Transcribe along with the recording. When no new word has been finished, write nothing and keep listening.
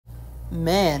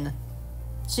Man,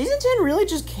 Season 10 really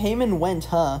just came and went,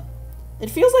 huh? It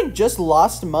feels like just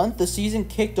last month the season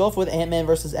kicked off with Ant-Man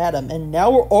vs. Adam, and now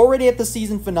we're already at the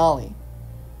season finale.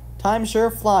 Time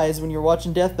sure flies when you're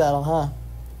watching Death Battle, huh?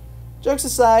 Jokes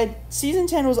aside, Season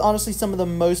 10 was honestly some of the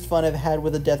most fun I've had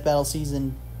with a Death Battle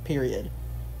season, period.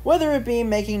 Whether it be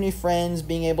making new friends,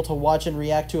 being able to watch and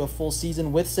react to a full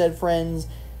season with said friends,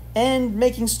 and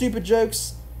making stupid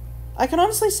jokes, I can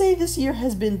honestly say this year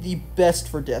has been the best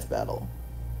for Death Battle.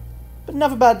 But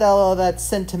enough about all that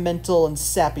sentimental and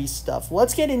sappy stuff.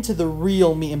 Let's get into the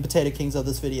real meat and potato kings of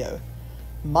this video.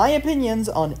 My opinions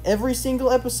on every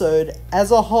single episode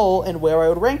as a whole and where I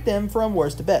would rank them from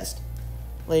worst to best.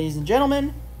 Ladies and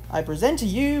gentlemen, I present to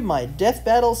you my Death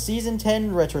Battle Season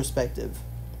 10 retrospective.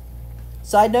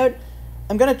 Side note,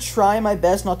 I'm going to try my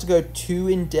best not to go too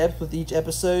in-depth with each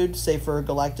episode, say for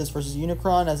Galactus vs.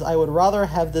 Unicron, as I would rather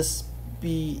have this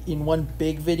be in one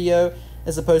big video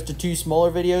as opposed to two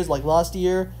smaller videos like last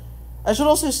year. I should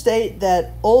also state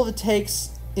that all the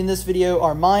takes in this video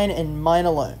are mine and mine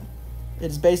alone. It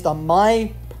is based on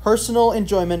my personal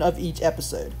enjoyment of each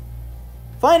episode.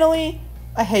 Finally,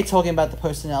 I hate talking about the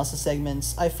post-analysis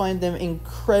segments. I find them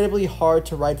incredibly hard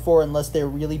to write for unless they're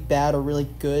really bad or really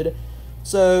good.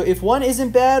 So if one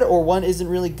isn't bad or one isn't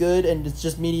really good and it's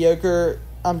just mediocre,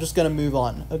 I'm just gonna move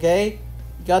on, okay?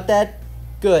 Got that?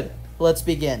 Good. Let's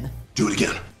begin. Do it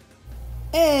again.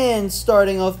 And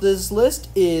starting off this list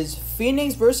is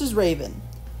Phoenix vs. Raven.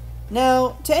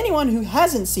 Now, to anyone who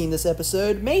hasn't seen this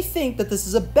episode, may think that this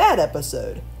is a bad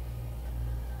episode.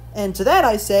 And to that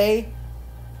I say,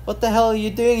 what the hell are you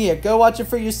doing here? Go watch it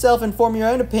for yourself and form your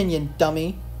own opinion,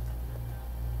 dummy.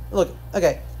 Look,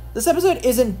 okay, this episode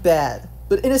isn't bad,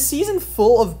 but in a season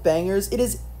full of bangers, it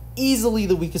is easily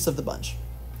the weakest of the bunch.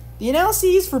 The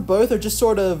analyses for both are just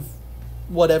sort of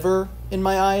whatever in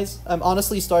my eyes. I'm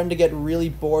honestly starting to get really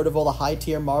bored of all the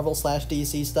high-tier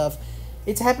Marvel/DC stuff.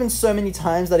 It's happened so many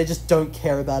times that I just don't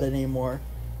care about it anymore.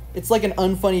 It's like an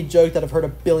unfunny joke that I've heard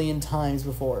 1 billion times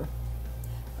before.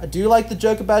 I do like the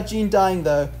joke about Jean dying,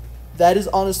 though. That is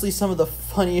honestly some of the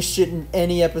funniest shit in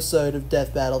any episode of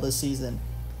Death Battle this season.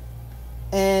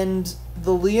 And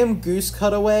the Liam Goose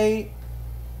cutaway,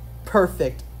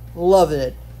 perfect. Love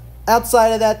it.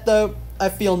 Outside of that, though, I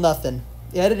feel nothing.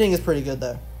 The editing is pretty good,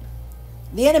 though.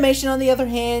 The animation, on the other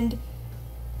hand,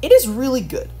 it is really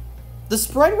good. The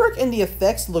sprite work and the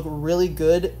effects look really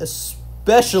good,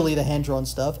 especially the hand-drawn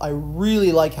stuff. I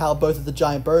really like how both of the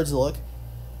giant birds look.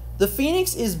 The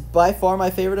Phoenix is by far my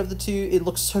favorite of the two. It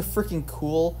looks so freaking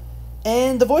cool.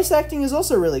 And the voice acting is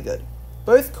also really good.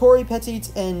 Both Corey Petit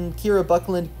and Kira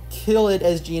Buckland kill it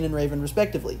as Jean and Raven,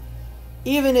 respectively.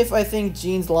 Even if I think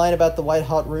Jean's line about the white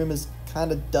hot room is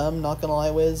kinda dumb, not gonna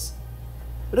lie, Wiz.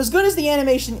 But as good as the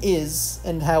animation is,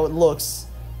 and how it looks,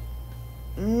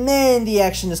 man, the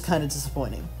action is kinda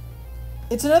disappointing.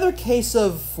 It's another case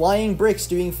of flying bricks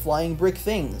doing flying brick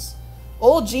things.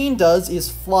 All Jean does is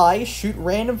fly, shoot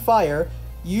random fire,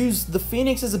 use the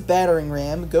Phoenix as a battering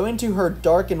ram, go into her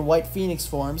dark and white Phoenix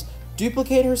forms,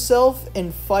 duplicate herself,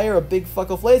 and fire a big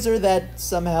fuck-off laser that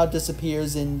somehow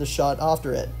disappears in the shot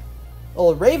after it.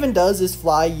 All Raven does is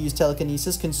fly, use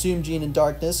telekinesis, consume Jean in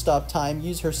darkness, stop time,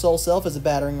 use her soul self as a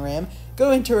battering ram,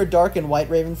 go into her dark and white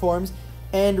Raven forms,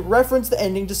 and reference the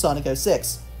ending to Sonic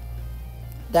 06.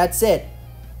 That's it.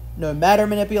 No matter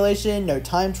manipulation, no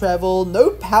time travel, no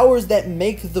powers that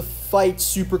make the fight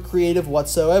super creative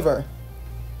whatsoever.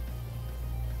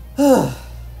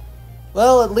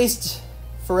 Well, at least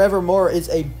Forevermore is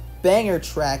a banger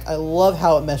track. I love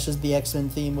how it meshes the X-Men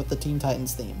theme with the Teen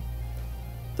Titans theme.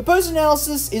 The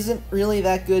post-analysis isn't really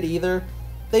that good either.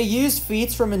 They used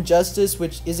feats from Injustice,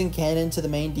 which isn't canon to the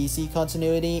main DC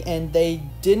continuity, and they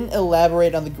didn't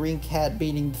elaborate on the Green Cat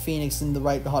beating the Phoenix in the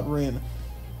right hot room.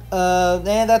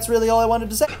 And that's really all I wanted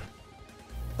to say.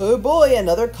 Oh boy,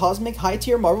 another cosmic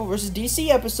high-tier Marvel vs. DC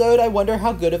episode. I wonder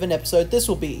how good of an episode this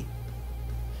will be.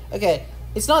 Okay,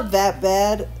 it's not that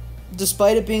bad.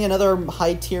 Despite it being another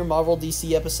high-tier Marvel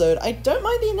DC episode, I don't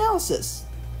mind the analysis.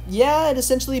 Yeah, it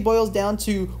essentially boils down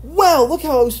to, wow, look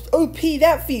how OP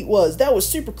that feat was. That was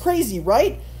super crazy,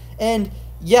 right? And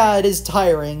yeah, it is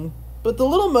tiring. But the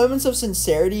little moments of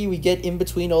sincerity we get in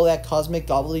between all that cosmic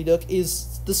gobbledygook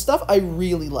is the stuff I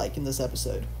really like in this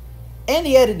episode. And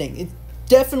the editing, it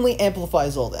definitely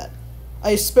amplifies all that.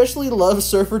 I especially love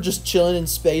Surfer just chilling in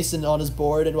space and on his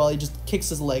board, and while he just kicks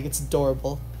his leg, it's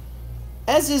adorable.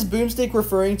 As is Boomstick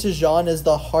referring to Jean as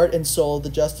the heart and soul of the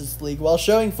Justice League, while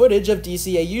showing footage of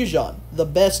DCAU Jean, the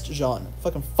best Jean.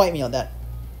 Fucking fight me on that.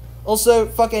 Also,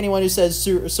 fuck anyone who says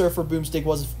Surfer Boomstick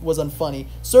was unfunny.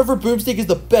 Surfer Boomstick is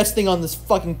the best thing on this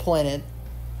fucking planet.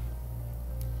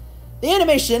 The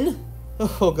animation,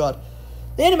 Oh god.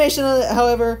 The animation,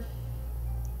 however,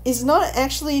 is not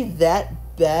actually that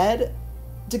bad.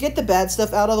 To get the bad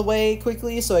stuff out of the way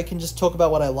quickly so I can just talk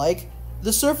about what I like,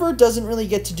 the Surfer doesn't really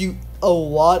get to do a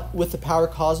lot with the power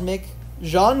cosmic.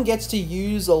 Jean gets to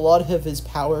use a lot of his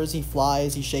powers. He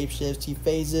flies, he shapeshifts, he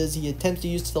phases, he attempts to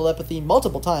use telepathy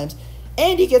multiple times,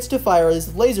 and he gets to fire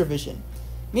his laser vision.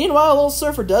 Meanwhile, all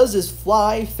Surfer does is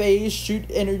fly, phase, shoot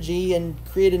energy, and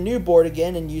create a new board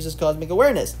again and uses cosmic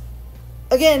awareness.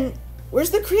 Again,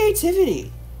 where's the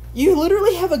creativity? You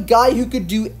literally have a guy who could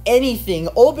do anything,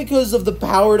 all because of the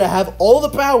power to have all the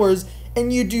powers,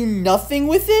 and you do nothing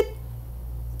with it?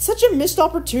 It's such a missed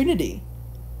opportunity.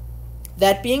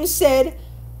 That being said,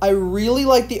 I really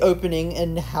like the opening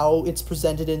and how it's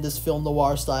presented in this film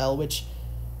noir style, which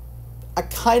I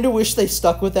kind of wish they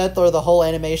stuck with that through the whole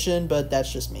animation, but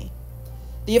that's just me.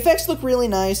 The effects look really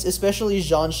nice, especially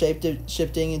Jean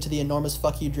shifting into the enormous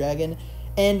fuck you dragon,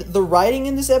 and the writing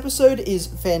in this episode is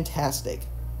fantastic.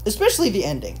 Especially the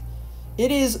ending.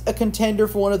 It is a contender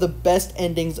for one of the best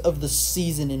endings of the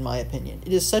season, in my opinion.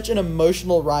 It is such an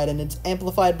emotional ride, and it's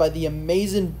amplified by the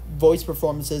amazing voice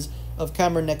performances of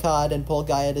Cameron Nakad and Paul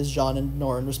Guyot as Jean and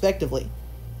Norin, respectively.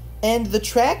 And the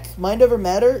track, Mind Over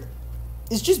Matter,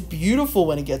 is just beautiful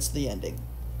when it gets to the ending.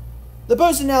 The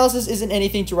post-analysis isn't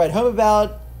anything to write home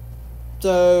about,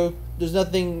 so there's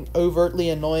nothing overtly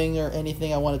annoying or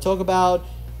anything I want to talk about,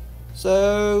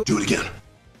 so... Do it again.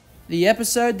 The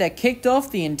episode that kicked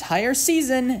off the entire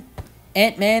season,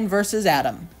 Ant-Man vs.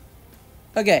 Atom.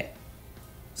 Okay,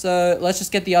 so let's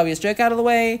just get the obvious joke out of the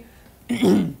way.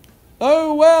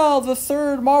 Oh wow, the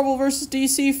third Marvel vs.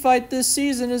 DC fight this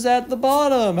season is at the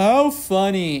bottom. How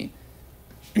funny.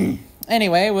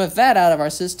 Anyway, with that out of our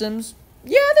systems,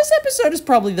 yeah, this episode is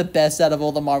probably the best out of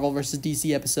all the Marvel vs.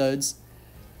 DC episodes.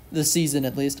 This season,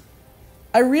 at least.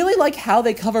 I really like how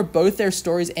they cover both their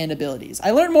stories and abilities.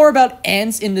 I learned more about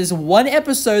ants in this one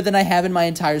episode than I have in my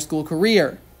entire school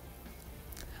career.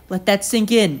 Let that sink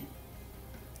in.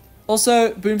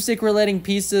 Also, Boomstick relating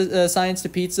pizza science to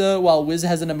pizza while Wiz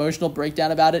has an emotional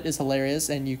breakdown about it is hilarious,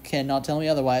 and you cannot tell me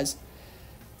otherwise.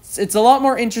 It's a lot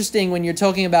more interesting when you're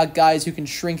talking about guys who can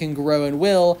shrink and grow and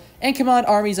will, and command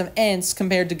armies of ants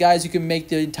compared to guys who can make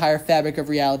the entire fabric of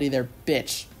reality their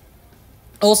bitch.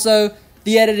 Also,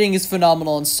 the editing is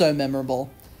phenomenal and so memorable.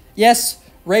 Yes,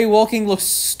 Ray walking looks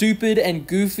stupid and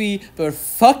goofy, but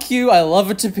fuck you, I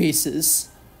love it to pieces.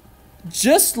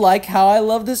 Just like how I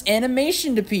love this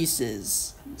animation to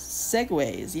pieces.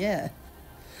 Segues, yeah.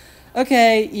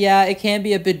 Okay, yeah, it can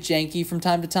be a bit janky from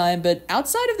time to time, but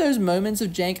outside of those moments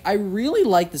of jank, I really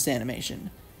like this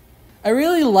animation. I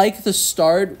really like the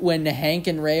start when Hank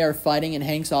and Ray are fighting in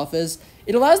Hank's office.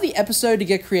 It allows the episode to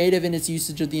get creative in its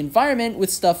usage of the environment with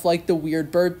stuff like the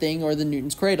weird bird thing or the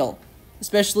Newton's Cradle.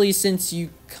 Especially since you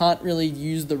can't really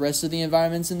use the rest of the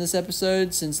environments in this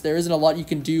episode, since there isn't a lot you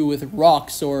can do with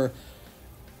rocks or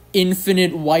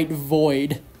infinite white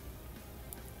void.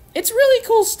 It's really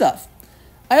cool stuff.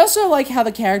 I also like how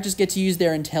the characters get to use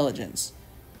their intelligence.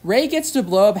 Ray gets to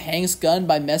blow up Hank's gun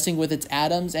by messing with its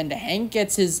atoms, and Hank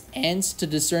gets his ants to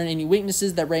discern any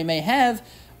weaknesses that Ray may have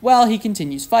while he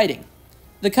continues fighting.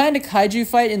 The kind of kaiju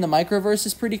fight in the microverse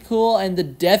is pretty cool, and the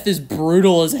death is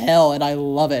brutal as hell, and I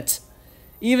love it.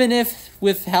 Even if,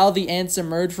 with how the ants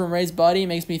emerge from Ray's body,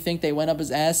 makes me think they went up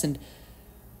his ass, and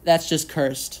that's just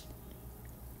cursed.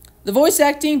 The voice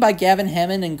acting by Gavin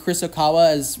Hammond and Chris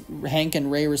Okawa as Hank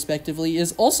and Ray respectively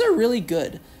is also really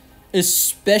good.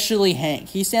 Especially Hank.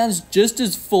 He sounds just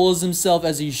as full as himself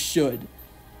as he should.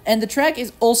 And the track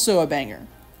is also a banger.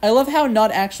 I love how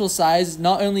Not Actual Size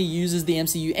not only uses the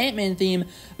MCU Ant-Man theme,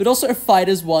 but also Fight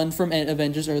as One from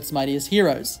Avengers Earth's Mightiest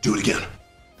Heroes. Do it again.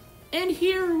 And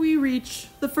here we reach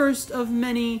the first of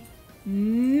many,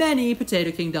 many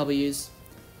Potato King W's.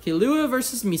 Killua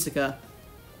vs. Misaka.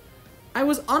 I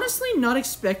was honestly not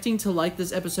expecting to like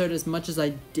this episode as much as I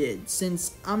did,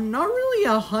 since I'm not really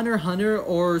a Hunter x Hunter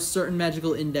or Certain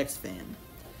Magical Index fan.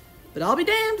 But I'll be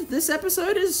damned, this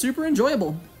episode is super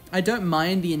enjoyable. I don't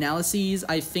mind the analyses,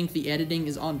 I think the editing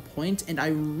is on point, and I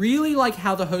really like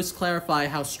how the hosts clarify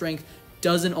how strength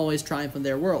doesn't always triumph in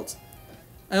their worlds.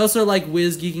 I also like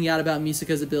Wiz geeking out about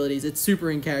Misaka's abilities. It's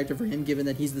super in character for him, given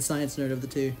that he's the science nerd of the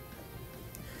two.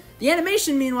 The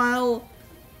animation, meanwhile,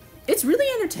 it's really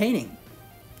entertaining.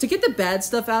 To get the bad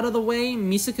stuff out of the way,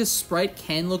 Misaka's sprite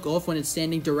can look off when it's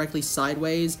standing directly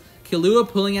sideways. Killua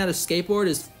pulling out a skateboard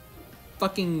is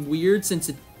fucking weird since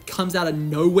it comes out of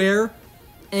nowhere.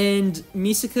 And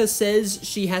Misaka says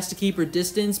she has to keep her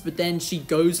distance, but then she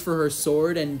goes for her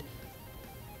sword, and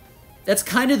that's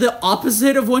kind of the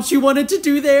opposite of what she wanted to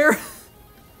do there.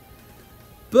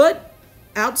 But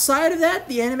outside of that,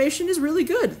 the animation is really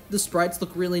good. The sprites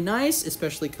look really nice,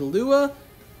 especially Killua.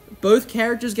 Both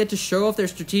characters get to show off their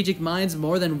strategic minds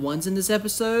more than once in this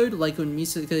episode, like when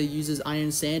Misaka uses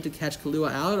Iron Sand to catch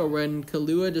Killua out, or when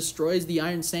Killua destroys the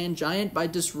Iron Sand giant by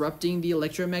disrupting the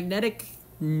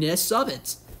electromagneticness of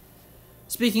it.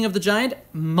 Speaking of the giant,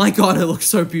 my god, it looks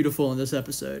so beautiful in this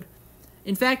episode.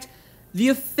 In fact, the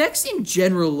effects in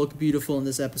general look beautiful in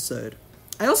this episode.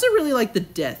 I also really like the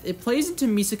death. It plays into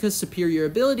Misaka's superior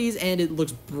abilities, and it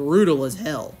looks brutal as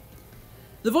hell.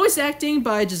 The voice acting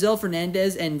by Giselle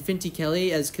Fernandez and Finty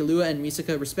Kelly as Killua and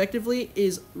Misaka respectively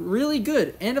is really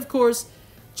good. And of course,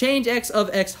 Change X of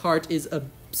X Heart is a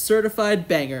certified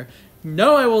banger.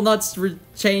 No, I will not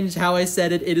change how I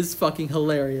said it. It is fucking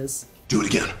hilarious. Do it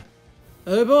again.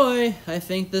 Oh boy, I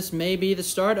think this may be the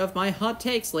start of my hot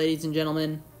takes, ladies and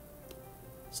gentlemen.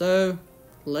 So,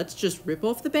 let's just rip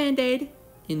off the band-aid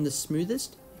in the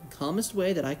smoothest and calmest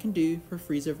way that I can do for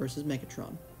Frieza vs.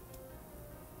 Megatron.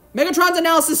 Megatron's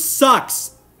analysis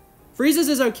sucks! Frieza's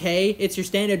is okay, it's your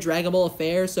standard Dragon Ball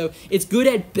affair, so it's good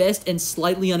at best and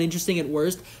slightly uninteresting at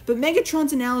worst, but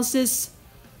Megatron's analysis...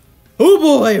 oh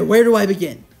boy, where do I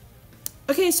begin?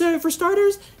 Okay, so for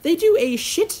starters, they do a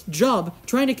shit job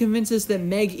trying to convince us that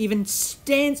Meg even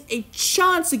stands a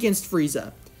chance against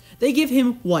Frieza. They give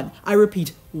him one, I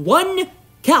repeat, one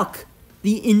calc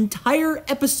the entire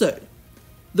episode.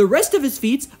 The rest of his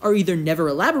feats are either never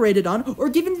elaborated on or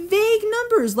given vague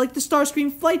numbers like the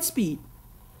Starscream flight speed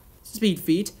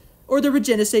feat or the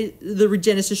Regenesis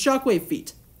shockwave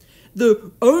feat.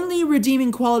 The only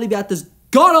redeeming quality about this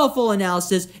god-awful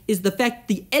analysis is the fact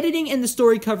the editing and the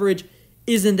story coverage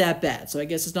isn't that bad. So I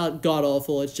guess it's not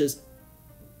god-awful, it's just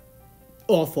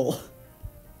awful.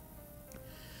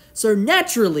 So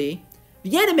naturally,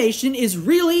 the animation is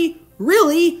really,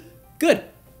 really good.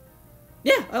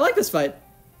 Yeah, I like this fight.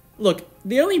 Look,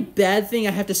 the only bad thing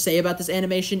I have to say about this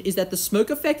animation is that the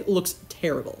smoke effect looks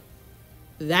terrible.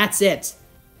 That's it.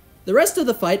 The rest of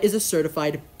the fight is a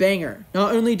certified banger.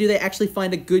 Not only do they actually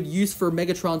find a good use for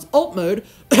Megatron's alt mode,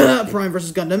 Prime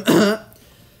vs. Gundam,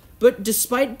 but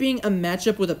despite being a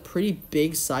matchup with a pretty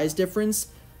big size difference,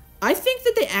 I think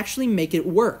that they actually make it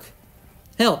work.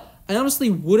 Hell, I honestly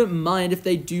wouldn't mind if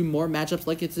they do more matchups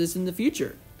like this in the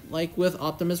future, like with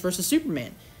Optimus vs.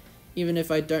 Superman. Even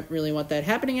if I don't really want that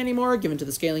happening anymore, given to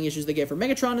the scaling issues they get for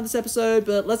Megatron in this episode,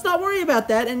 but let's not worry about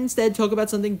that and instead talk about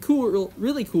something cool,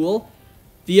 really cool.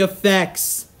 The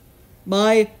effects.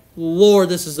 My lord,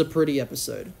 this is a pretty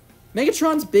episode.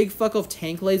 Megatron's big fuck-off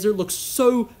tank laser looks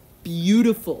so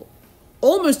beautiful.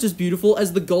 Almost as beautiful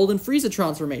as the Golden Frieza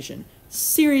transformation.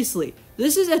 Seriously,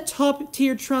 this is a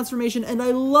top-tier transformation and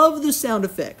I love the sound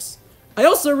effects. I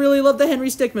also really love the Henry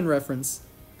Stickmin reference.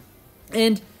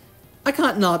 And I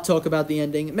can't not talk about the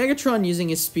ending. Megatron using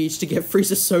his speech to get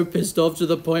Frieza so pissed off to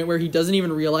the point where he doesn't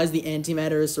even realize the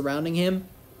antimatter is surrounding him.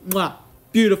 Mwah.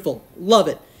 Beautiful. Love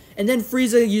it. And then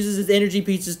Frieza uses his energy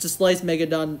pieces to slice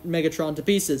Megatron to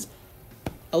pieces.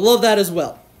 I love that as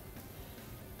well.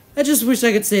 I just wish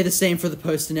I could say the same for the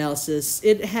post-analysis.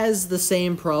 It has the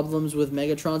same problems with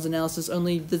Megatron's analysis,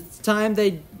 only this time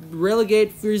they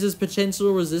relegate Frieza's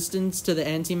potential resistance to the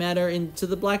antimatter into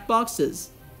the black boxes.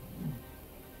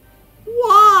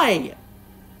 Why?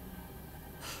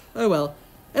 Oh well.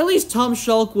 At least Tom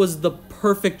Schalk was the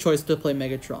perfect choice to play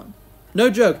Megatron. No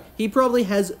joke, he probably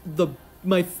has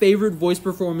my favorite voice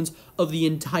performance of the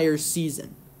entire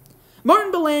season.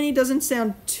 Martin Bellani doesn't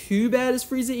sound too bad as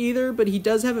Frieza either, but he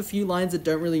does have a few lines that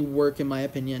don't really work in my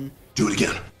opinion. Do it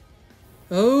again.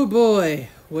 Oh boy,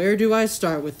 where do I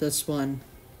start with this one?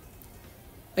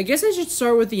 I guess I should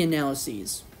start with the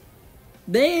analyses.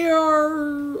 They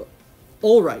are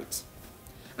alright.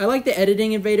 I like the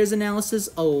editing in Vader's analysis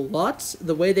a lot.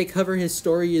 The way they cover his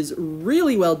story is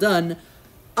really well done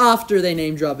after they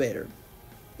name drop Vader.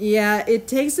 Yeah, it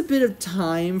takes a bit of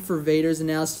time for Vader's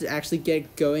analysis to actually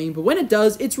get going, but when it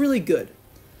does, it's really good.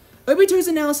 Obito's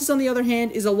analysis, on the other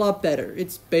hand, is a lot better.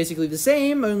 It's basically the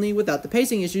same, only without the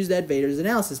pacing issues that Vader's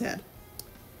analysis had.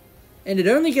 And it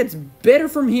only gets better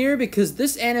from here because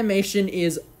this animation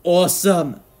is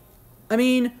awesome. I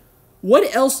mean,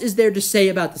 what else is there to say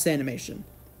about this animation?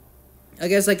 I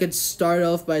guess I could start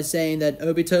off by saying that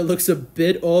Obito looks a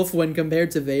bit off when compared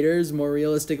to Vader's more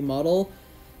realistic model,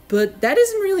 but that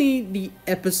isn't really the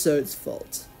episode's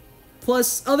fault.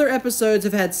 Plus, other episodes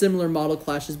have had similar model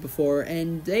clashes before,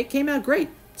 and they came out great,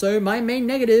 so my main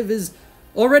negative is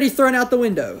already thrown out the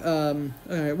window.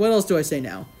 Alright, what else do I say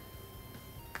now?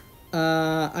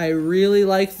 I really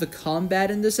like the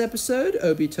combat in this episode.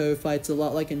 Obito fights a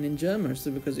lot like a ninja,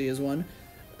 mostly because he is one.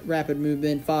 rapid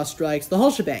movement, fast strikes, the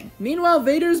whole shebang. Meanwhile,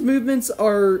 Vader's movements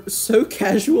are so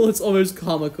casual, it's almost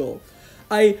comical.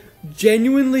 I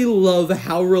genuinely love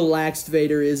how relaxed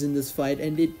Vader is in this fight,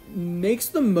 and it makes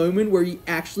the moment where he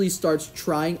actually starts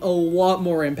trying a lot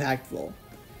more impactful.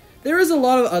 There is a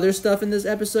lot of other stuff in this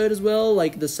episode as well,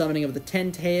 like the summoning of the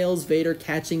 10 Tails, Vader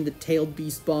catching the tailed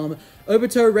beast bomb,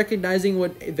 Obito recognizing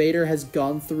what Vader has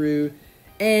gone through,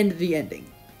 and the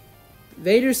ending.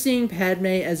 Vader seeing Padme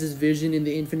as his vision in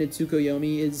the Infinite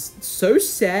Tsukuyomi is so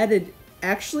sad it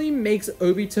actually makes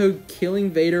Obito killing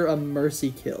Vader a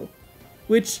mercy kill.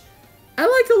 Which I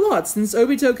like a lot, since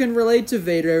Obito can relate to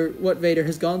Vader what Vader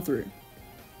has gone through.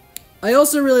 I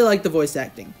also really like the voice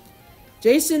acting.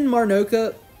 Jason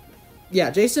Marnocha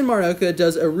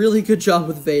does a really good job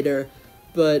with Vader,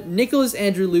 but Nicholas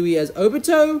Andrew Louis as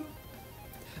Obito?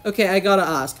 Okay, I gotta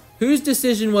ask, whose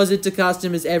decision was it to cast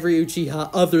him as every Uchiha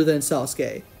other than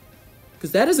Sasuke?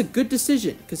 Because that is a good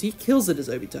decision, because he kills it as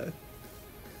Obito.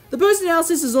 The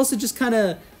post-analysis is also just kind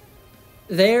of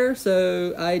there,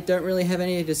 so I don't really have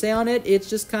anything to say on it. It's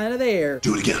just kind of there.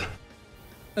 Do it again.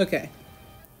 Okay.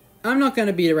 I'm not going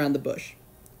to beat around the bush.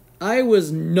 I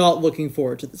was not looking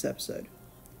forward to this episode.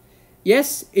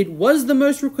 Yes, it was the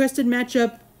most requested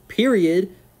matchup,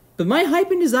 period, but my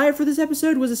hype and desire for this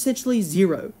episode was essentially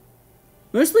zero.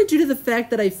 Mostly due to the fact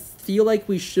that I feel like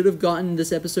we should have gotten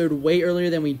this episode way earlier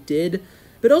than we did,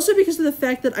 but also because of the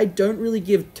fact that I don't really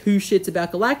give two shits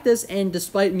about Galactus, and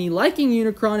despite me liking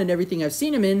Unicron and everything I've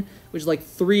seen him in, which is like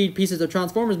 3 pieces of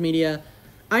Transformers media,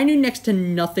 I knew next to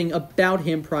nothing about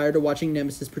him prior to watching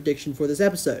Nemesis' prediction for this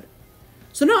episode.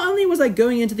 So not only was I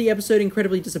going into the episode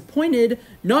incredibly disappointed,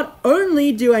 not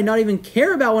only do I not even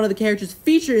care about one of the characters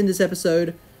featured in this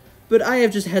episode, but I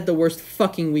have just had the worst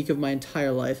fucking week of my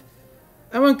entire life.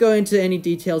 I won't go into any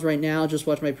details right now, just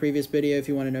watch my previous video if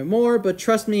you want to know more, but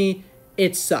trust me,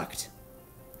 it sucked.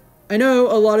 I know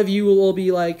a lot of you will all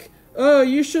be like, oh,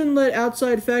 you shouldn't let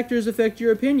outside factors affect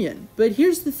your opinion. But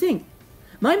here's the thing.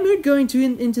 My mood going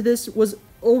into this was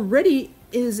already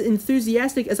as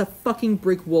enthusiastic as a fucking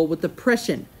brick wall with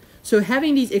depression. So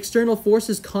having these external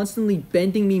forces constantly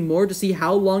bending me more to see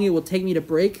how long it will take me to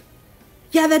break,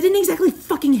 yeah, that didn't exactly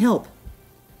fucking help.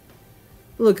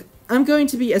 Look, I'm going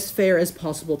to be as fair as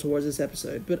possible towards this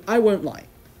episode, but I won't lie.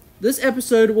 This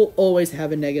episode will always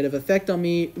have a negative effect on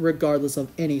me, regardless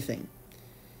of anything.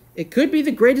 It could be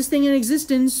the greatest thing in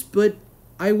existence, but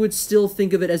I would still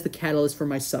think of it as the catalyst for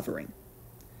my suffering.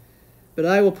 But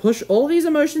I will push all these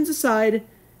emotions aside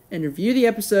and review the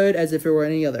episode as if it were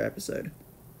any other episode.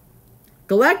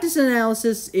 Galactus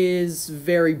analysis is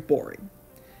very boring.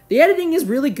 The editing is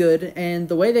really good, and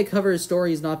the way they cover his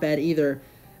story is not bad either,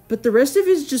 but the rest of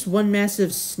it is just one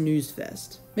massive snooze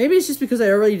fest. Maybe it's just because I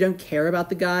already don't care about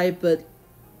the guy, but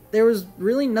there was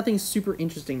really nothing super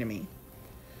interesting to me.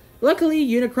 Luckily,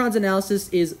 Unicron's analysis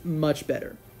is much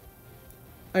better.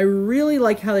 I really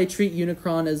like how they treat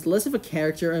Unicron as less of a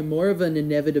character and more of an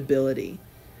inevitability.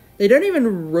 They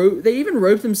even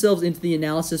rope themselves into the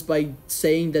analysis by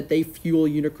saying that they fuel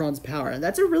Unicron's power, and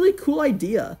that's a really cool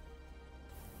idea.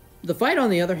 The fight, on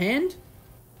the other hand,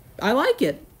 I like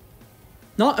it.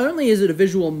 Not only is it a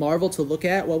visual marvel to look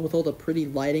at, with all the pretty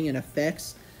lighting and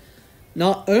effects,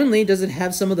 not only does it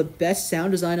have some of the best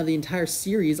sound design of the entire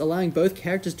series, allowing both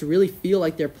characters to really feel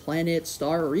like they're planet,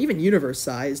 star, or even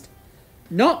universe-sized,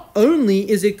 not only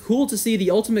is it cool to see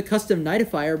the Ultimate Custom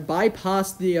Nightifier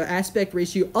bypass the aspect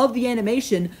ratio of the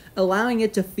animation, allowing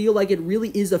it to feel like it really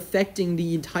is affecting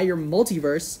the entire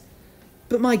multiverse,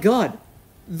 but my god,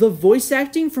 the voice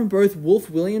acting from both Wolf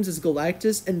Williams as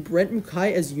Galactus and Brent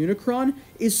Mukai as Unicron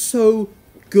is so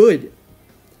good.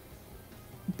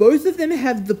 Both of them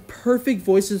have the perfect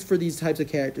voices for these types of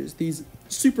characters, these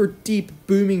super deep,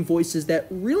 booming voices that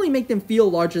really make them feel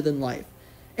larger than life.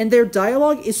 And their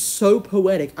dialogue is so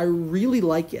poetic, I really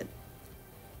like it.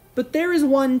 But there is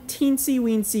one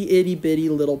teensy-weensy itty-bitty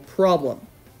little problem.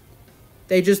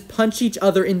 They just punch each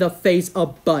other in the face a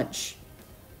bunch.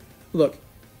 Look,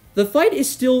 the fight is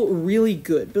still really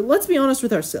good, but let's be honest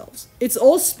with ourselves. It's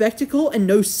all spectacle and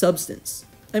no substance.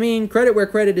 I mean, credit where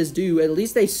credit is due, at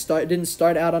least they didn't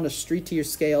start out on a street-tier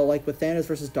scale like with Thanos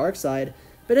vs. Darkseid,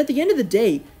 but at the end of the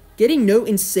day, getting no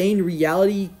insane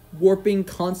reality-warping,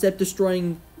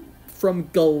 concept-destroying from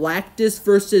Galactus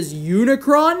versus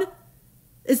Unicron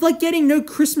is like getting no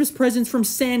Christmas presents from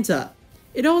Santa.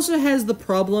 It also has the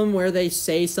problem where they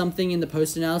say something in the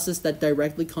post-analysis that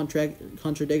directly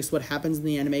contradicts what happens in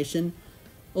the animation.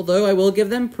 Although I will give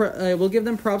them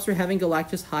props for having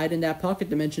Galactus hide in that pocket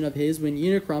dimension of his when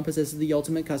Unicron possesses the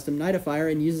Ultimate Custom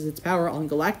Nightifier and uses its power on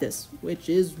Galactus, which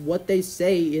is what they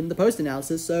say in the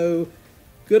post-analysis, so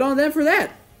good on them for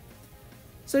that.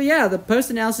 So yeah, the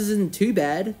post-analysis isn't too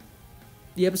bad.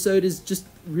 The episode is just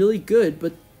really good,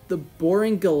 but the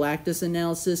boring Galactus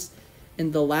analysis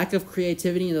and the lack of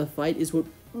creativity in the fight is what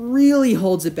really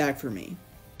holds it back for me.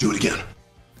 Do it again.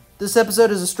 This episode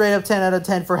is a straight up 10 out of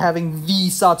 10 for having the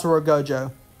Satoru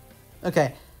Gojo.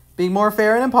 Okay, being more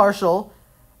fair and impartial,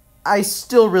 I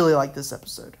still really like this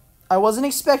episode. I wasn't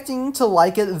expecting to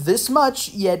like it this much,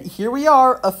 yet here we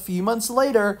are a few months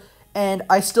later, and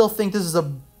I still think this is a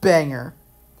banger.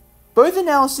 Both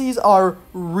analyses are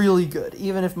really good,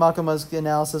 even if Makuma's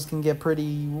analysis can get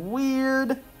pretty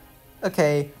weird.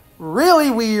 Okay, really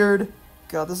weird.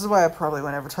 God, this is why I probably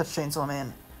won't ever touch Chainsaw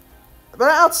Man. But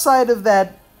outside of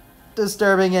that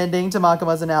disturbing ending to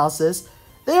Makuma's analysis,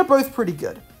 they are both pretty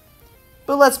good.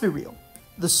 But let's be real.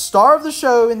 The star of the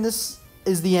show in this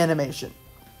is the animation.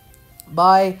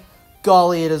 By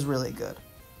golly, it is really good.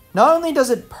 Not only does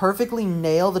it perfectly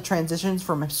nail the transitions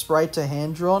from sprite to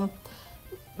hand-drawn,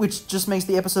 which just makes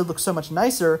the episode look so much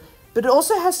nicer, but it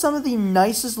also has some of the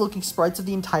nicest looking sprites of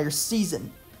the entire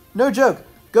season. No joke,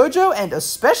 Gojo and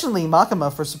especially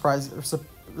Makima,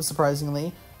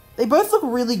 surprisingly, they both look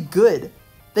really good.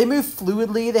 They move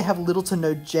fluidly, they have little to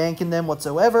no jank in them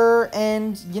whatsoever,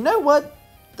 and you know what?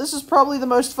 This is probably the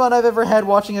most fun I've ever had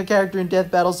watching a character in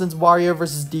death battle since Wario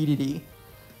vs. DDD.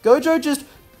 Gojo just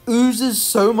oozes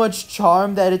so much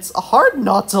charm that it's hard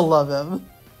not to love him.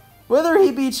 Whether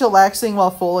he be chillaxing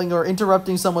while falling or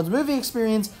interrupting someone's movie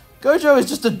experience, Gojo is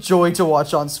just a joy to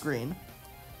watch on screen.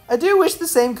 I do wish the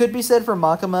same could be said for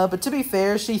Makima, but to be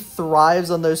fair, she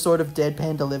thrives on those sort of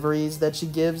deadpan deliveries that she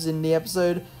gives in the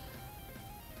episode.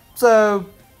 So,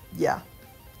 yeah.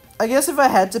 I guess if I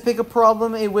had to pick a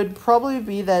problem, it would probably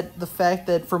be that the fact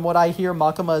that from what I hear,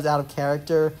 Makima is out of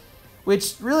character,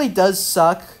 which really does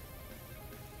suck,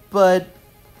 but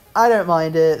I don't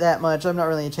mind it that much. I'm not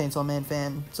really a Chainsaw Man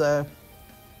fan, so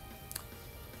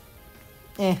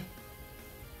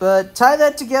But tie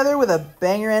that together with a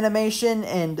banger animation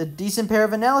and a decent pair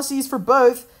of analyses for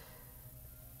both,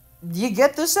 you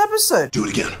get this episode. Do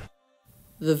it again.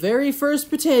 The very first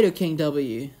Potato King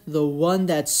W, the one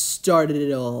that started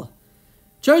it all.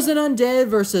 Chosen Undead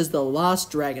versus the Lost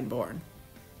Dragonborn.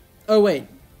 Oh wait,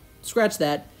 scratch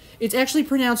that. It's actually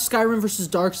pronounced Skyrim versus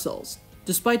Dark Souls,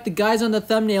 despite the guys on the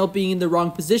thumbnail being in the wrong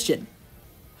position.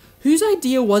 Whose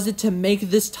idea was it to make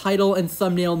this title and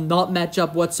thumbnail not match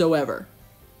up whatsoever?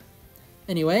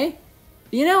 Anyway,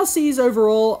 the analyses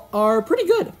overall are pretty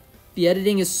good. The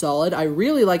editing is solid. I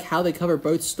really like how they cover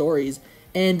both stories,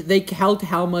 and they count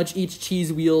how much each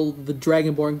cheese wheel the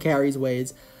Dragonborn carries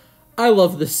weighs. I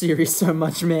love this series so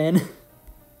much, man.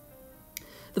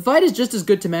 The fight is just as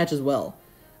good to match as well.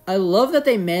 I love that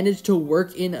they managed to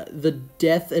work in the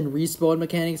death and respawn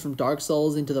mechanics from Dark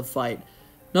Souls into the fight.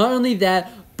 Not only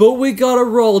that, but we got a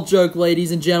roll joke,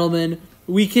 ladies and gentlemen.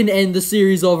 We can end the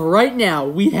series off right now.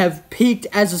 We have peaked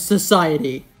as a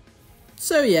society.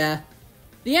 So yeah,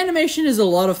 the animation is a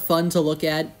lot of fun to look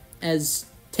at. As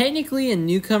technically a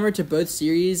newcomer to both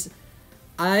series,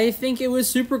 I think it was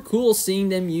super cool seeing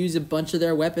them use a bunch of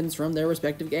their weapons from their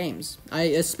respective games. I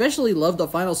especially loved the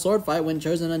final sword fight when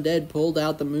Chosen Undead pulled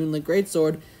out the Moonlit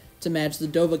Greatsword to match the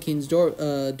Dovahkiin's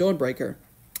Dawnbreaker.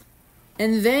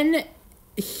 And then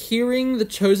hearing the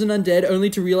Chosen Undead only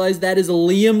to realize that is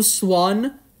Liam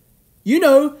Swan. You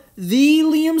know, the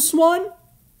Liam Swan.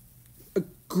 A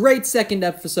great second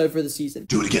episode for the season.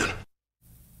 Do it again.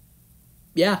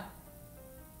 Yeah.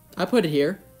 I put it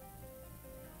here.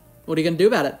 What are you going to do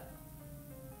about it?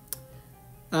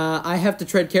 I have to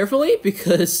tread carefully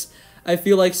because I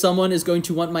feel like someone is going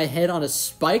to want my head on a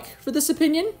spike for this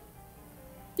opinion.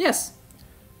 Yes.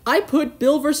 I put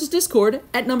Bill vs. Discord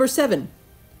at number 7.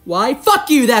 Why?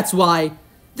 Fuck you, that's why!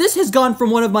 This has gone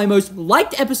from one of my most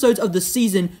liked episodes of the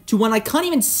season to one I can't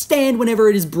even stand whenever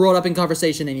it is brought up in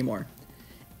conversation anymore.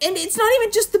 And it's not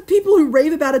even just the people who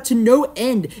rave about it to no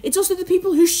end. It's also the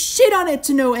people who shit on it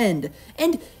to no end.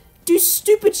 And do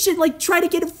stupid shit like try to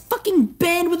get it fucking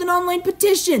banned with an online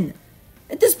petition.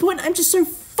 At this point, I'm just so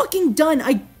fucking done.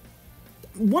 I'm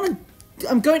going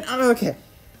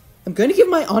to give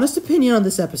my honest opinion on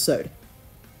this episode.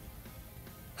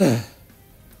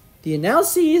 The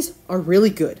analyses are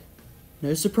really good.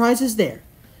 No surprises there.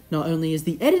 Not only is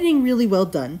the editing really well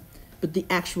done, but the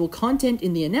actual content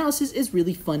in the analysis is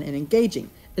really fun and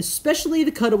engaging. Especially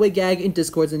the cutaway gag in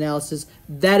Discord's analysis.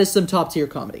 That is some top tier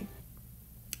comedy.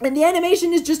 And the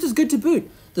animation is just as good to boot.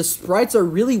 The sprites are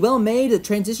really well made, the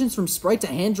transitions from sprite to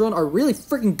hand-drawn are really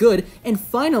freaking good, and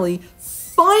finally,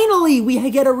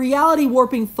 we get a reality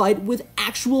warping fight with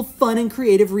actual fun and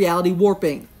creative reality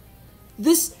warping.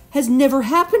 This has never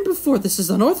happened before. This is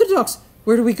unorthodox.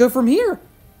 Where do we go from here?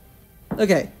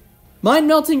 Okay,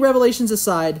 Mind-melting revelations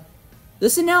aside,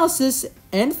 this analysis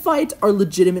and fight are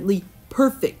legitimately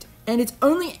perfect, and it's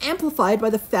only amplified by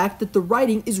the fact that the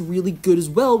writing is really good as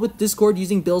well, with Discord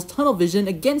using Bill's tunnel vision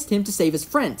against him to save his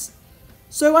friends.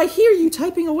 So I hear you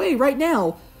typing away right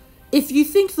now. If you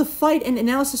think the fight and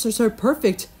analysis are so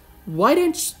perfect, why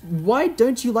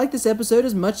don't you like this episode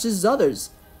as much as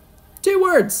others? 2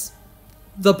 words.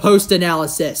 The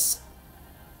post-analysis.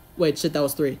 Wait, shit, that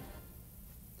was 3.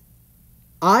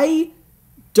 I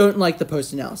don't like the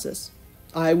post-analysis.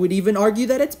 I would even argue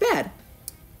that it's bad.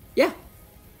 Yeah,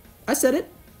 I said it.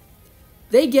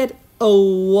 They get a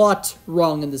lot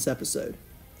wrong in this episode.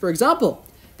 For example,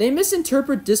 they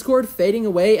misinterpret Discord fading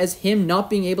away as him not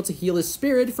being able to heal his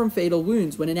spirit from fatal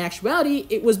wounds, when in actuality,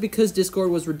 it was because Discord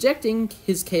was rejecting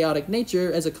his chaotic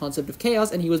nature as a concept of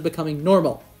chaos and he was becoming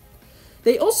normal.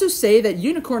 They also say that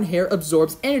unicorn hair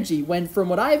absorbs energy, when from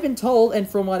what I've been told and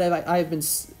from what I've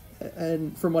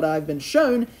been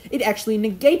shown, it actually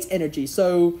negates energy.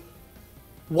 So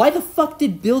why the fuck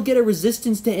did Bill get a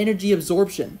resistance to energy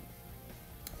absorption?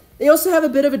 They also have a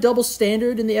bit of a double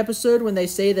standard in the episode when they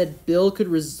say that Bill could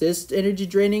resist energy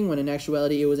draining, when in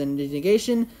actuality it was energy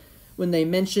negation. When they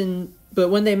mention the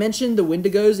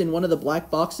Wendigos in one of the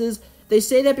black boxes, they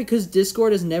say that because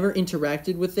Discord has never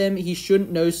interacted with them, he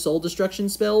shouldn't know soul destruction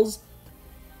spells,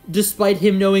 despite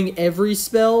him knowing every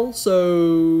spell.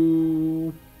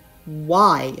 So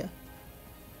why?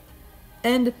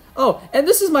 And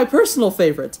this is my personal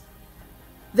favorite.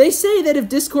 They say that if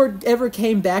Discord ever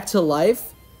came back to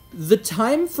life, the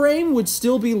time frame would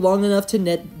still be long enough to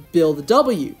net Bill the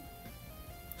W.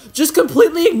 Just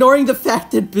completely ignoring the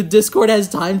fact that Discord has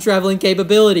time-traveling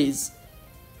capabilities.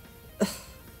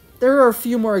 There are a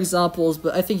few more examples,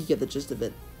 but I think you get the gist of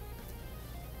it.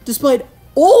 Despite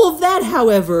all of that,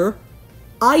 however,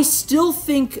 I still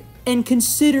think and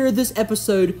consider this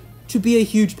episode to be a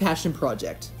huge passion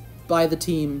project by the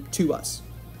team to us.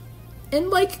 And,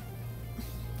 like,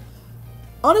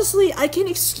 honestly, I can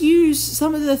excuse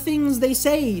some of the things they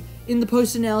say in the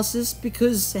post-analysis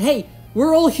because, hey,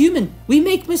 we're all human. We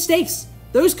make mistakes.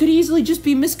 Those could easily just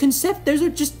be those are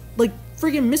just, like,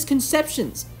 friggin'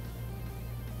 misconceptions.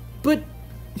 But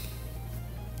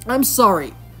I'm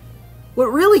sorry. What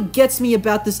really gets me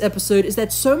about this episode is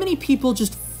that so many people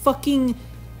just fucking...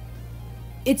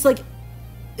 It's like...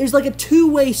 There's like a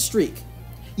two-way streak.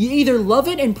 You either love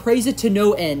it and praise it to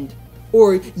no end,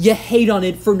 or you hate on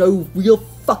it for no real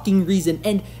fucking reason.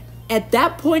 And at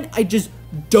that point, I just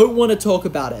don't want to talk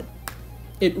about it.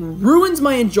 It ruins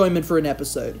my enjoyment for an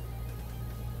episode.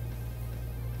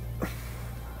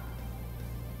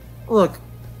 Look...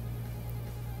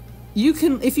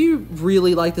 if you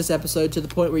really like this episode to the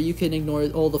point where you can ignore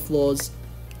all the flaws,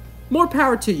 more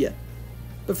power to you.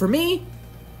 But for me,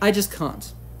 I just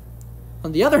can't.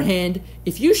 On the other hand,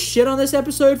 if you shit on this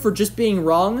episode for just being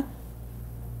wrong,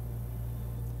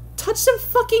 touch some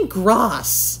fucking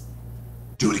grass.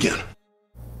 Do it again.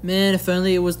 Man, if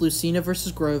only it was Lucina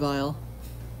versus Grovile.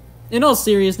 In all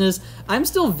seriousness, I'm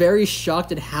still very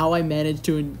shocked at how I managed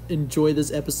to enjoy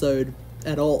this episode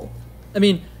at all. I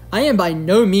mean, I am by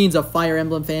no means a Fire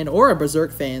Emblem fan or a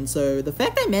Berserk fan, so the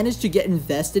fact I managed to get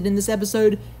invested in this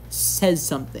episode says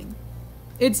something.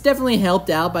 It's definitely helped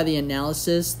out by the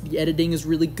analysis, the editing is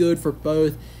really good for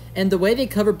both, and the way they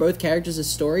cover both characters'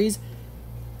 stories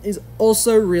is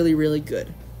also really, really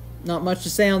good. Not much to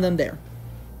say on them there.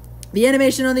 The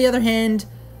animation, on the other hand,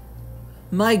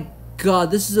 my god,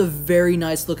 this is a very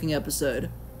nice looking episode.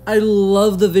 I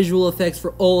love the visual effects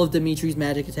for all of Dimitri's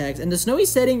magic attacks, and the snowy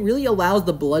setting really allows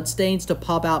the bloodstains to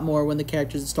pop out more when the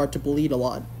characters start to bleed a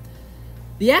lot.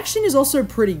 The action is also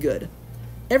pretty good.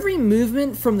 Every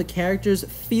movement from the characters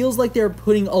feels like they're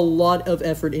putting a lot of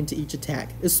effort into each attack,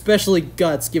 especially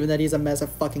Guts, given that he has a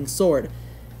massive fucking sword.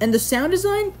 And the sound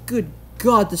design? Good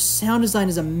god, the sound design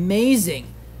is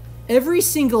amazing! Every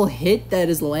single hit that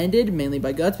is landed, mainly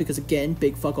by Guts, because again,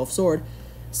 big fuck off sword,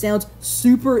 sounds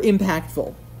super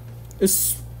impactful.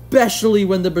 Especially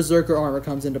when the Berserker armor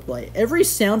comes into play. Every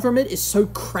sound from it is so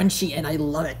crunchy and I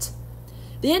love it.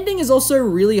 The ending is also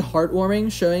really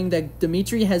heartwarming, showing that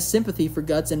Dimitri has sympathy for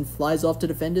Guts and flies off to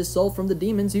defend his soul from the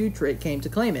demons who came to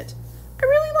claim it. I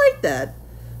really like that.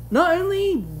 Not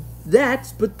only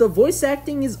that, but the voice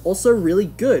acting is also really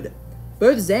good.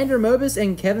 Both Xander Mobus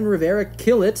and Kevin Rivera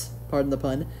kill it, pardon the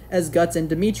pun, as Guts and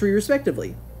Dimitri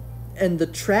respectively. And the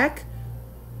track...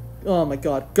 Oh my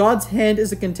god, God's Hand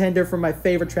is a contender for my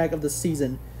favorite track of the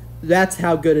season. That's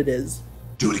how good it is.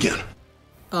 Do it again.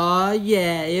 Aw,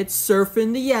 yeah, it's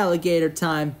surfing the alligator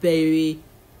time, baby.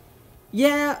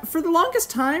 Yeah, for the longest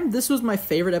time, this was my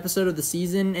favorite episode of the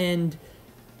season, and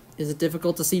is it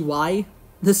difficult to see why?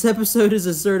 This episode is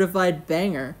a certified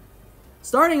banger.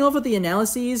 Starting off with the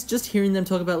analyses, just hearing them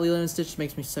talk about Lilo and Stitch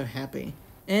makes me so happy.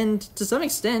 And to some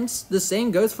extent, the same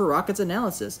goes for Rocket's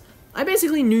analysis. I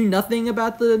basically knew nothing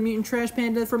about the mutant trash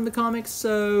panda from the comics,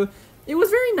 so it was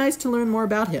very nice to learn more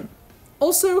about him.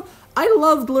 Also, I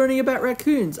loved learning about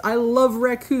raccoons. I love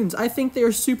raccoons. I think they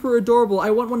are super adorable.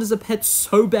 I want one as a pet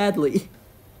so badly.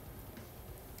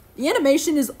 The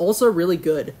animation is also really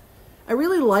good. I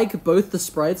really like both the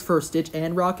sprites for Stitch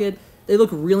and Rocket. They look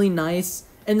really nice,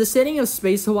 and the setting of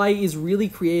Space Hawaii is really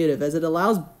creative as it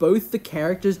allows both the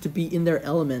characters to be in their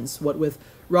elements, what with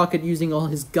Rocket using all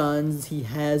his guns he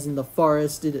has in the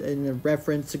forest in a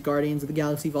reference to Guardians of the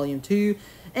Galaxy Volume 2,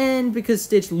 and because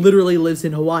Stitch literally lives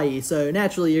in Hawaii, so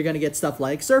naturally you're going to get stuff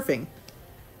like surfing.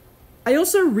 I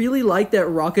also really like that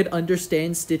Rocket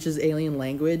understands Stitch's alien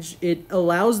language. It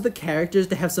allows the characters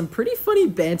to have some pretty funny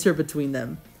banter between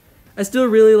them. I still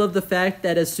really love the fact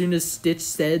that as soon as Stitch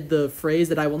said the phrase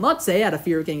that I will not say out of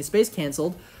fear of getting space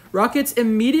cancelled, Rocket's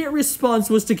immediate response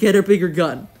was to get a bigger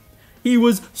gun. He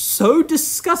was so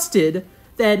disgusted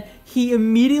that he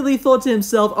immediately thought to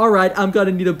himself, alright, I'm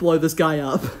gonna need to blow this guy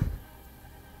up.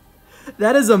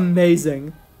 That is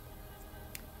amazing.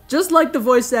 Just like the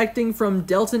voice acting from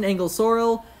Delton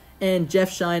Engel-Sorrell and Jeff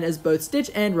Shine as both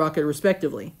Stitch and Rocket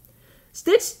respectively.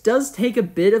 Stitch does take a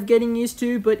bit of getting used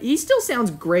to, but he still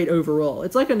sounds great overall.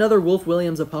 It's like another Wolf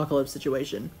Williams Apocalypse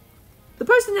situation. The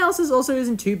post-analysis also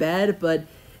isn't too bad, but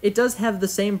it does have the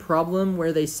same problem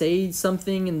where they say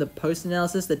something in the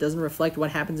post-analysis that doesn't reflect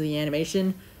what happens in the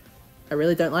animation. I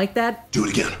really don't like that. Do it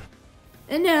again.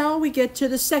 And now we get to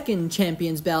the second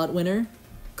Champions Ballot winner,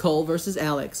 Cole versus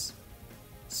Alex.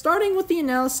 Starting with the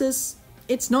analysis,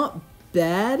 it's not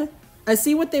bad. I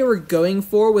see what they were going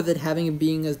for with it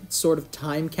being a sort of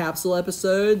time capsule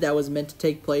episode that was meant to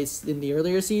take place in the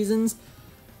earlier seasons,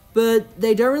 but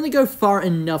they don't really go far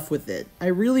enough with it. I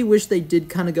really wish they did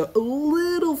kind of go a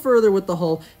little further with the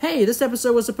whole, hey, this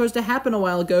episode was supposed to happen a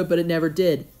while ago, but it never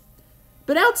did.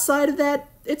 But outside of that,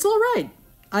 it's alright.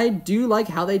 I do like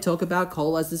how they talk about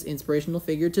Cole as this inspirational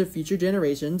figure to future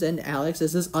generations and Alex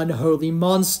as this unholy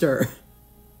monster.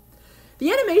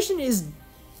 The animation is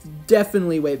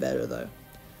definitely way better, though.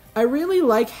 I really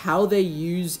like how they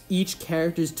use each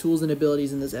character's tools and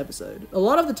abilities in this episode. A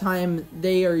lot of the time,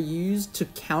 they are used to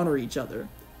counter each other.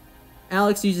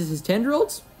 Alex uses his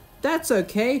tendrils. That's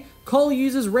okay. Cole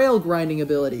uses rail grinding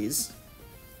abilities.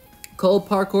 Cole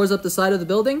parkours up the side of the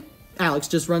building. Alex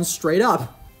just runs straight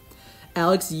up.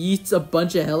 Alex yeets a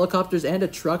bunch of helicopters and a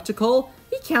truck to Cole.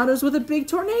 He counters with a big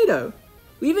tornado.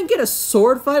 We even get a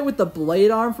sword fight with the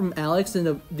blade arm from Alex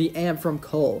and the amp from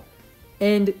Cole.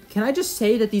 And can I just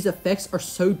say that these effects are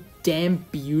so damn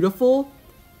beautiful?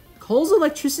 Cole's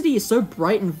electricity is so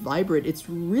bright and vibrant, it's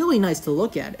really nice to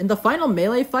look at. And the final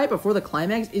melee fight before the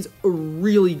climax is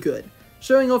really good,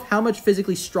 showing off how much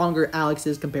physically stronger Alex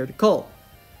is compared to Cole.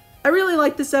 I really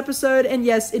like this episode, and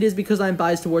yes, it is because I'm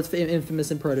biased towards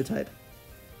Infamous and Prototype.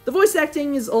 The voice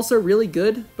acting is also really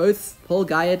good. Both Paul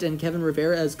Guyot and Kevin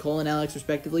Rivera as Cole and Alex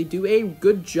respectively do a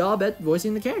good job at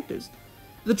voicing the characters.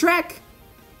 The track,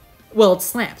 well, it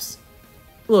slaps.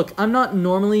 Look, I'm not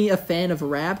normally a fan of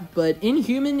rap, but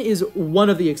Inhuman is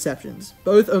one of the exceptions.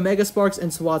 Both Omega Sparks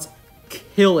and Swats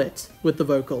kill it with the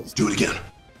vocals. Do it again.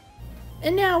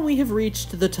 And now we have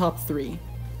reached the top 3.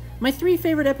 My 3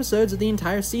 favorite episodes of the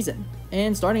entire season.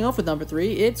 And starting off with number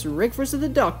 3, it's Rick vs. the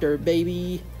Doctor,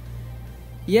 baby.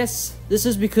 Yes, this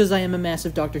is because I am a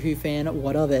massive Doctor Who fan,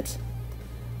 what of it?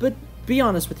 But be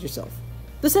honest with yourself.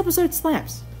 This episode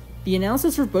slaps. The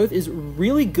analysis for both is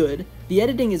really good, the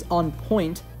editing is on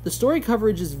point, the story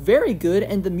coverage is very good,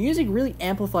 and the music really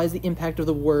amplifies the impact of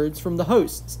the words from the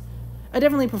hosts. I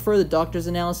definitely prefer the Doctor's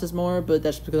analysis more, but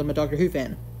that's because I'm a Doctor Who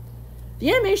fan. The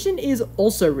animation is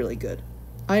also really good.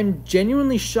 I'm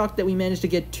genuinely shocked that we managed to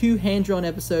get 2 hand-drawn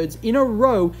episodes in a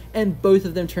row, and both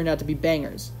of them turned out to be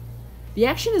bangers. The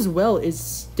action as well is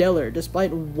stellar,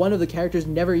 despite one of the characters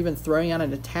never even throwing out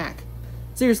an attack.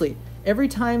 Seriously, every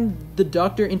time the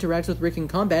Doctor interacts with Rick in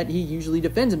combat, he usually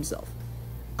defends himself.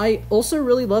 I also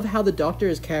really love how the Doctor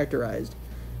is characterized.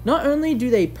 Not only do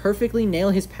they perfectly nail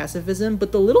his pacifism,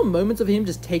 but the little moments of him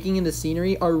just taking in the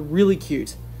scenery are really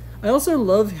cute. I also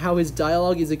love how his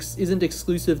dialogue isn't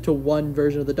exclusive to one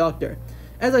version of the Doctor.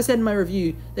 As I said in my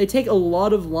review, they take a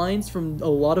lot of lines from a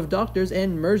lot of Doctors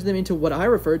and merge them into what I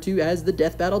refer to as the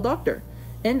Death Battle Doctor.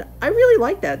 And I really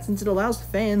like that, since it allows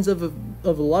fans of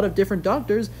a lot of different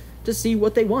Doctors to see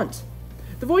what they want.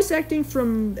 The voice acting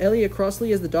from Elliot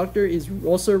Crossley as the Doctor is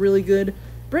also really good.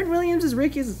 Brent Williams as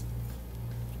Rick is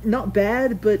not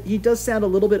bad, but he does sound a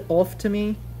little bit off to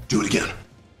me. Do it again.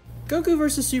 Goku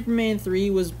vs. Superman 3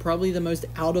 was probably the most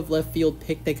out of left field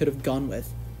pick they could have gone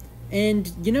with. And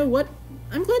you know what?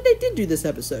 I'm glad they did do this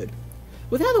episode.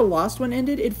 With how the last one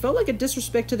ended, it felt like a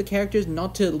disrespect to the characters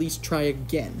not to at least try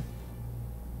again.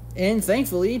 And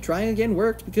thankfully, trying again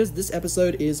worked because this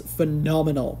episode is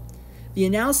phenomenal. The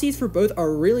analyses for both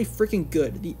are really freaking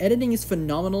good. The editing is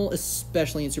phenomenal,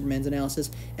 especially in Superman's analysis,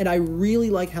 and I really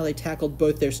like how they tackled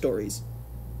both their stories.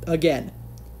 Again.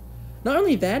 Not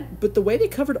only that, but the way they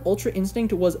covered Ultra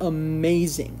Instinct was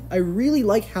amazing. I really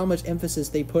like how much emphasis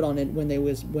they put on it when it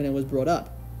was brought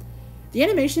up. The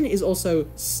animation is also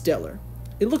stellar.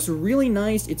 It looks really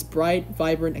nice, it's bright,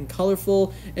 vibrant, and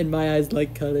colorful, and my eyes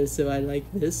like color, so I like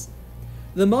this.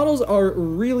 The models are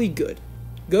really good.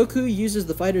 Goku uses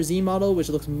the Fighter Z model, which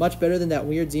looks much better than that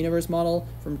weird Xenoverse model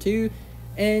from 2,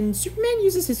 and Superman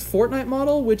uses his Fortnite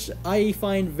model, which I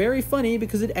find very funny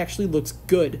because it actually looks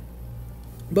good.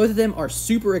 Both of them are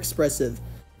super expressive.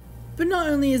 But not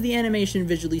only is the animation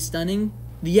visually stunning,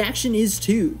 the action is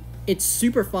too. It's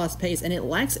super fast paced and it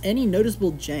lacks any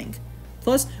noticeable jank.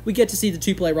 Plus, we get to see the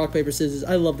 2-play rock, paper, scissors.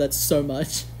 I love that so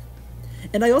much.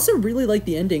 And I also really like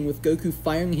the ending with Goku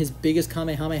firing his biggest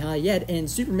Kamehameha yet and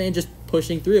Superman just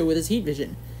pushing through with his heat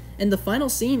vision. And the final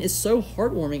scene is so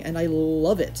heartwarming and I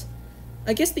love it.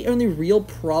 I guess the only real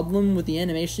problem with the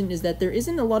animation is that there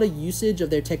isn't a lot of usage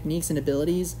of their techniques and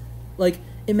abilities. Like,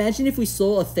 imagine if we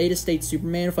saw a Theta State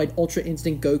Superman fight Ultra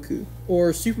Instinct Goku,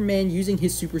 or Superman using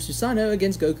his Super Susanoo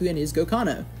against Goku and his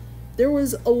Gokano. There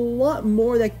was a lot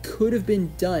more that could have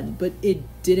been done, but it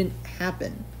didn't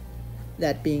happen.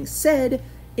 That being said,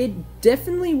 it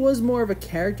definitely was more of a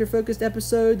character-focused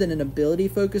episode than an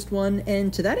ability-focused one,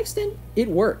 and to that extent, it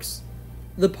works.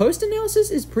 The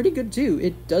post-analysis is pretty good too.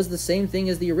 It does the same thing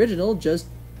as the original, just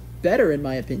better in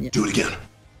my opinion. Do it again.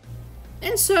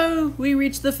 And so, we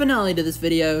reached the finale to this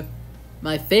video.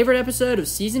 My favorite episode of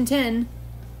Season 10.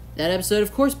 That episode,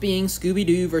 of course, being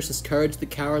Scooby-Doo vs. Courage the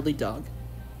Cowardly Dog.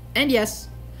 And yes,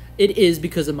 it is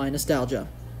because of my nostalgia.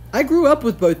 I grew up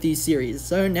with both these series,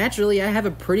 so naturally I have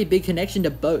a pretty big connection to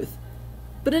both.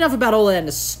 But enough about all that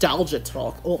nostalgia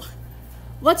talk. Ugh.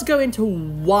 Let's go into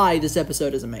why this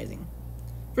episode is amazing.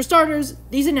 For starters,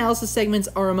 these analysis segments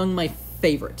are among my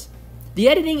favorite. The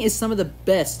editing is some of the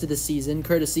best of the season,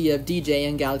 courtesy of DJ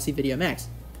and Galaxy Video Max.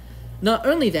 Not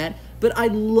only that, but I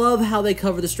love how they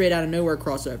cover the Straight Outta Nowhere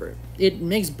crossover. It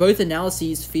makes both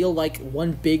analyses feel like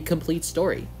one big complete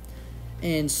story.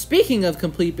 And speaking of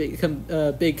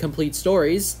big complete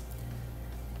stories,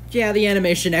 yeah, the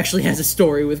animation actually has a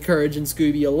story with Courage and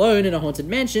Scooby alone in a haunted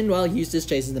mansion while Eustace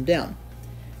chases them down.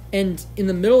 And in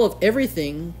the middle of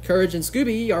everything, Courage and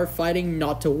Scooby are fighting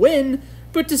not to win,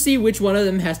 but to see which one of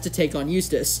them has to take on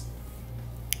Eustace.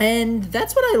 And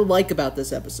that's what I like about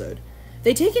this episode.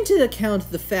 They take into account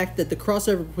the fact that the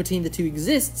crossover between the two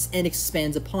exists and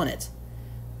expands upon it.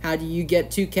 How do you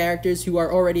get two characters who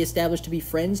are already established to be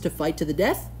friends to fight to the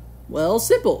death? Well,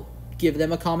 simple. Give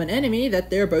them a common enemy that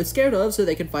they're both scared of so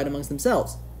they can fight amongst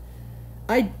themselves.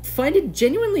 I find it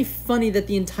genuinely funny that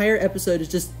the entire episode is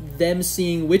just them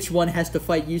seeing which one has to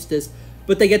fight Eustace,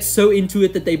 but they get so into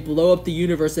it that they blow up the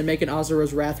universe and make an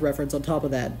Azuro's Wrath reference on top of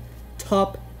that.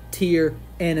 Top tier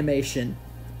animation.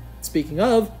 Speaking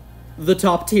of, the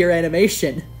top tier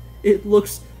animation. It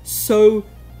looks so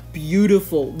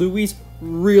beautiful. Luis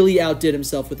really outdid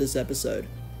himself with this episode.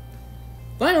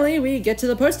 Finally, we get to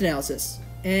the post-analysis.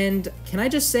 And can I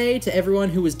just say to everyone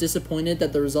who was disappointed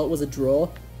that the result was a draw,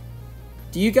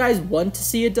 do you guys want to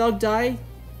see a dog die?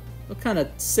 What kind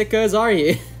of sickos are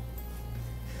you?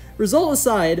 Result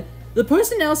aside, the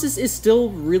post-analysis is still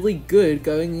really good,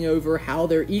 going over how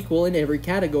they're equal in every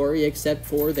category except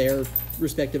for their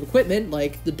respective equipment,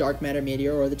 like the Dark Matter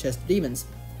Meteor or the Chest of Demons.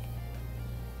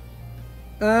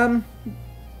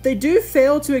 They do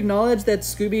fail to acknowledge that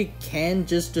Scooby can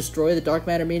just destroy the Dark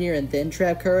Matter Meteor and then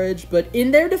trap Courage, but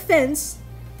in their defense,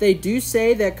 they do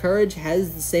say that Courage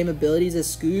has the same abilities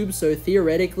as Scoob, so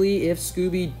theoretically, if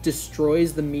Scooby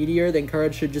destroys the meteor, then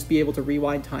Courage should just be able to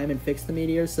rewind time and fix the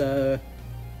meteor, so...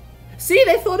 See,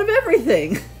 they thought of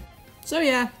everything! So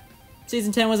yeah,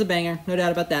 Season 10 was a banger, no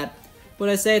doubt about that. Would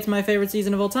I say it's my favorite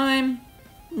season of all time?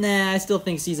 Nah, I still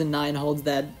think Season 9 holds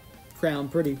that crown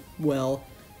pretty well.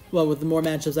 Well, with the more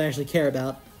matchups I actually care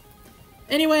about.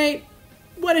 Anyway,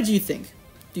 what did you think?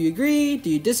 Do you agree? Do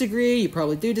you disagree? You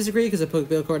probably do disagree because I put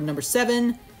Bill Corden number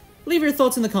 7. Leave your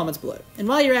thoughts in the comments below. And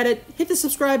while you're at it, hit the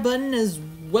subscribe button as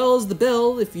well as the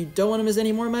bell if you don't want to miss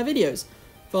any more of my videos.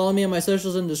 Follow me on my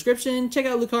socials in the description. Check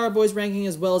out Lucariboi ranking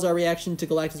as well as our reaction to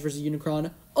Galactus vs.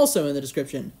 Unicron, also in the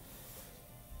description.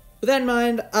 With that in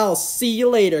mind, I'll see you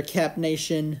later, Cap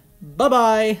Nation.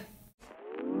 Bye-bye!